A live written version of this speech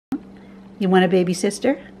You want a baby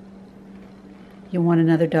sister? You want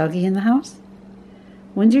another doggy in the house?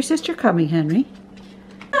 When's your sister coming, Henry?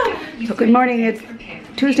 So good morning, it's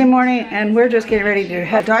Tuesday morning and we're just getting ready to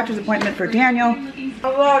have a doctor's appointment for Daniel.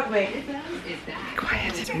 Quiet,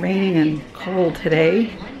 it's raining and cold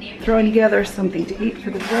today. Throwing together something to eat for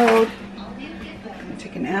the road. I'm gonna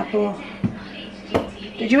take an apple.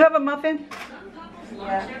 Did you have a muffin?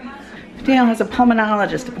 Yeah. Daniel has a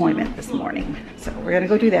pulmonologist appointment this morning, so we're gonna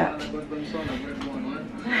go do that.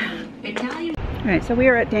 Alright, so we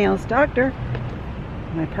are at Daniel's doctor.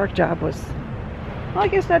 My park job was, well, I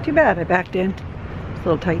guess not too bad. I backed in. It's a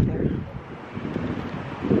little tight there.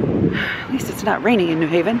 At least it's not raining in New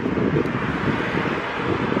Haven.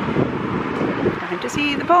 Time to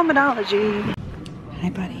see the pulmonology.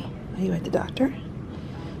 Hi, buddy. Are you at the doctor?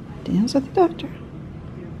 Daniel's at the doctor.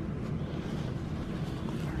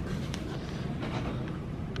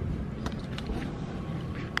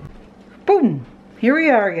 Boom! Here we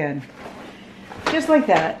are again. Just like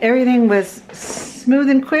that. Everything was smooth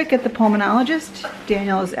and quick at the pulmonologist.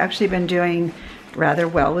 Daniel has actually been doing rather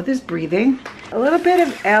well with his breathing. A little bit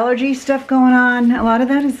of allergy stuff going on. A lot of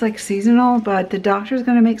that is like seasonal, but the doctor's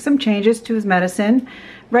going to make some changes to his medicine.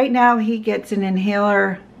 Right now he gets an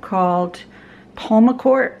inhaler called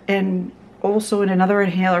Pulmicort and also in another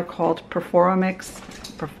inhaler called Perforomist,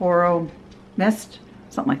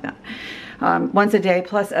 something like that. Once a day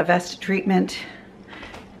plus a vest treatment.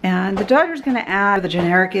 And the doctor's going to add, the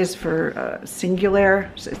generic is for Singular,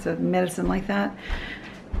 so it's a medicine like that,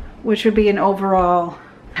 which would be an overall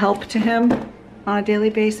help to him on a daily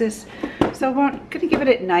basis. So I'm going to give it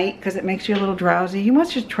at night because it makes you a little drowsy. He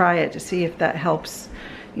wants you to try it to see if that helps,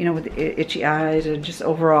 you know, with itchy eyes and just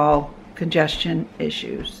overall congestion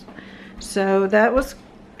issues. So that was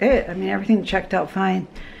it. I mean, everything checked out fine.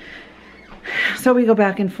 So we go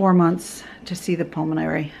back in 4 months to see the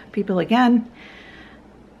pulmonary people again.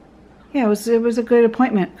 Yeah, it was a good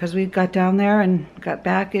appointment because we got down there and got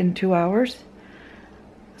back in 2 hours.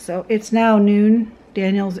 So it's now noon.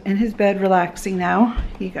 Daniel's in his bed relaxing now.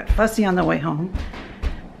 He got fussy on the way home.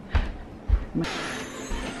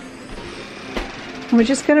 We're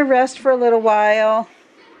just gonna rest for a little while.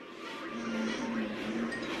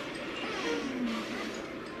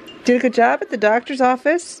 Did a good job at the doctor's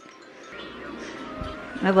office.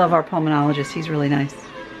 I love our pulmonologist. He's really nice.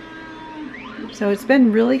 So it's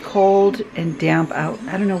been really cold and damp out.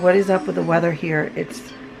 I don't know what is up with the weather here. It's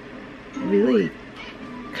really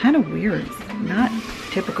kind of weird. It's not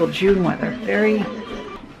typical June weather.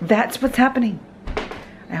 That's what's happening.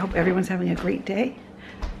 I hope everyone's having a great day.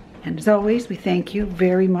 And as always, we thank you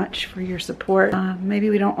very much for your support. Maybe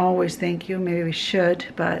we don't always thank you. Maybe we should,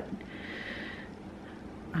 but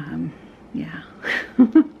yeah.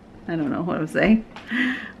 I don't know what I'm saying.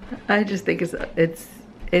 I just think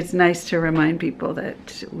it's nice to remind people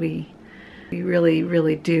that we really,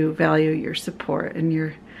 really do value your support, and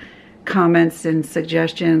your comments and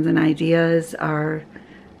suggestions and ideas are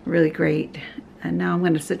really great. And now I'm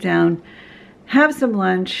going to sit down, have some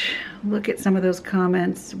lunch, look at some of those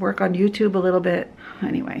comments, work on YouTube a little bit.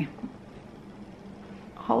 Anyway,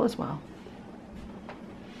 all is well.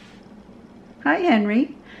 Hi,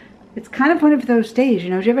 Henry. It's kind of one of those days, you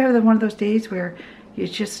know. Do you ever have one of those days where you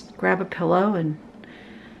just grab a pillow and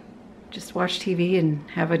just watch TV and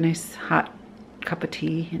have a nice hot cup of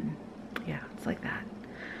tea? And yeah, it's like that.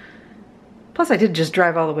 Plus I did just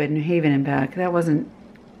drive all the way to New Haven and back. That wasn't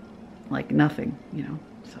like nothing, you know,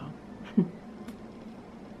 so.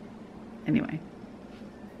 Anyway.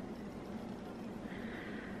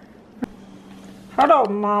 Hello,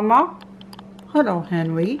 Mama. Hello,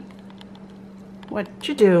 Henry. What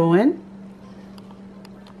you doing?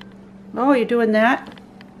 Oh, you doing that?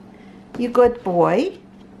 You good boy?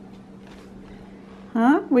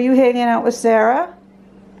 Huh? Were you hanging out with Sarah?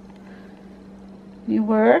 You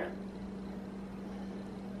were?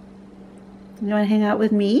 You want to hang out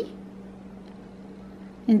with me?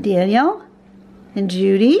 And Daniel? And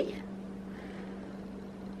Judy?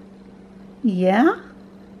 Yeah?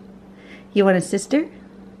 You want a sister?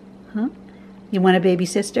 Huh? You want a baby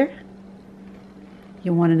sister?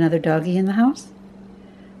 You want another doggy in the house?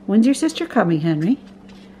 When's your sister coming, Henry?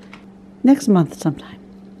 Next month sometime.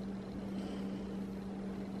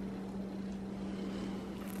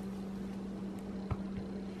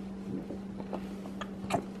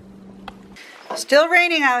 Still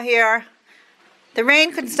raining out here. The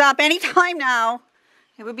rain could stop any time now.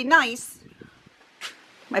 It would be nice.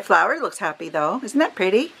 My flower looks happy though. Isn't that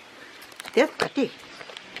pretty? That's pretty.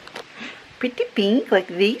 Pretty pink like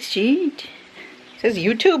this sheet. Says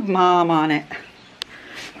YouTube Mom on it.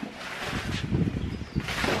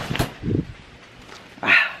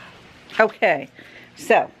 Okay,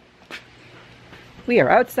 so we are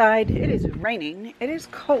outside. It is raining. It is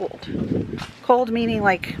cold. Cold meaning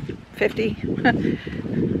like 50.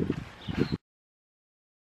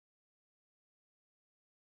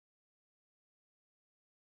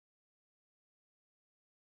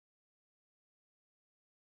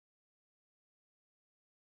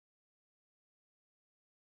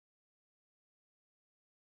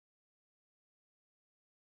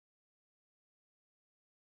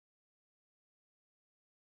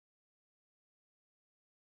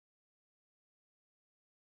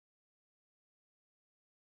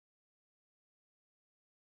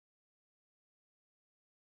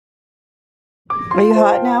 Are you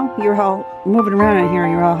hot now? You're all moving around in here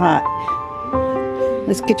and you're all hot.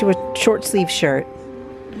 Let's get you a short sleeve shirt.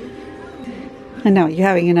 I know, you're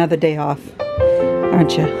having another day off,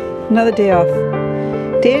 aren't you? Another day off.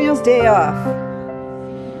 Daniel's day off.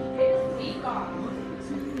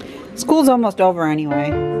 School's almost over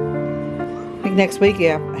anyway. I think next week you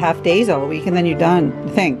have half days all week and then you're done.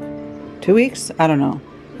 I think. 2 weeks? I don't know.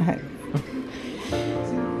 I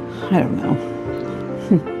don't know.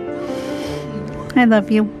 I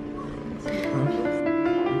love you.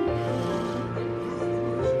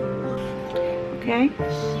 Okay,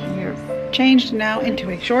 you're changed now into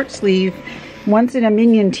a short sleeve, once in a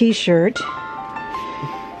Minion t-shirt,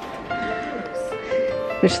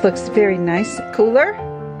 which looks very nice. Cooler?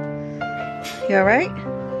 You alright?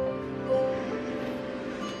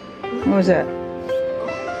 What was that?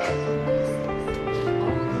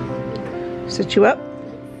 Sit you up?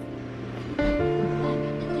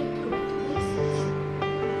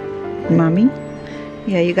 Mommy?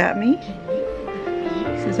 Yeah, you got me?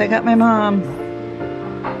 Says I got my mom.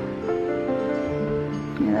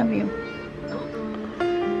 I love you.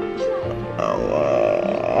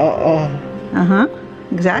 Uh-huh.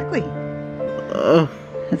 Exactly.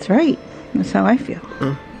 That's right. That's how I feel.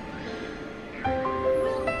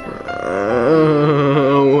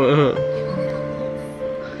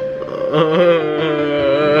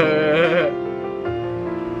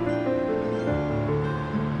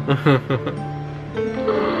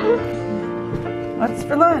 What's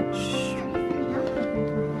for lunch?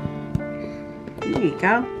 There you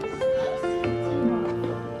go.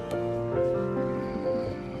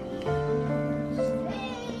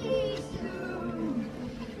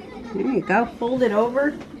 There you go. Fold it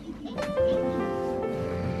over.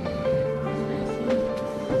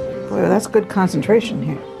 Boy, that's good concentration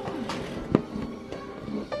here.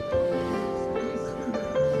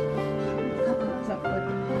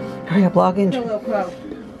 Hurry up, log in.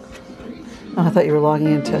 Oh, I thought you were logging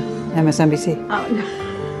into MSNBC. Oh, no.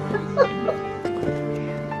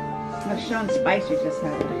 Well, Sean Spicer just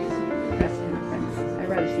had a press conference. I'd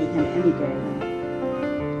rather see him any day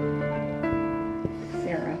than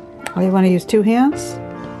Sarah. Oh, you want to use two hands?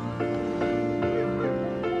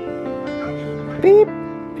 Beep,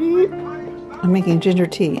 beep. I'm making ginger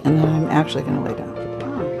tea, and then I'm actually going to lay down.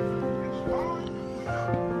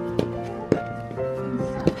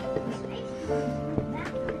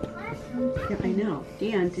 I know.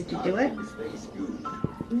 Dion, did you do it?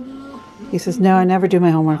 He says, no, I never do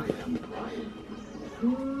my homework.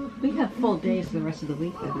 We have full days for the rest of the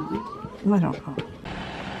week, though, don't we? I don't know.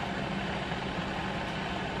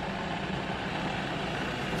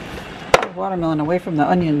 Watermelon away from the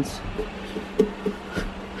onions.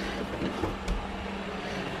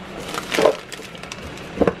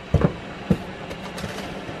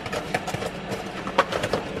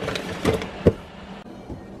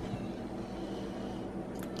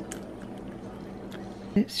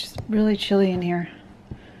 It's just really chilly in here.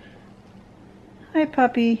 Hi,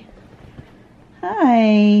 puppy.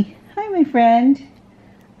 Hi. Hi, my friend.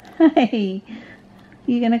 Hi.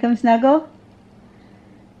 You gonna come snuggle?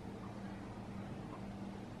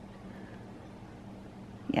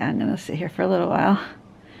 Yeah, I'm gonna sit here for a little while.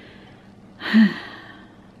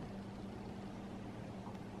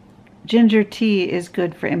 Ginger tea is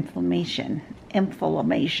good for inflammation.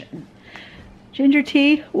 Ginger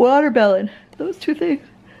tea, watermelon. Those two things.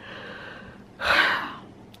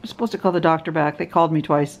 I'm supposed to call the doctor back. They called me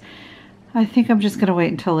twice. I think I'm just gonna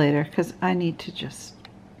wait until later because I need to just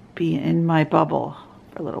be in my bubble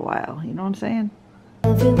for a little while. You know what I'm saying?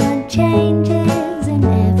 Everyone changes and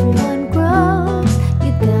everyone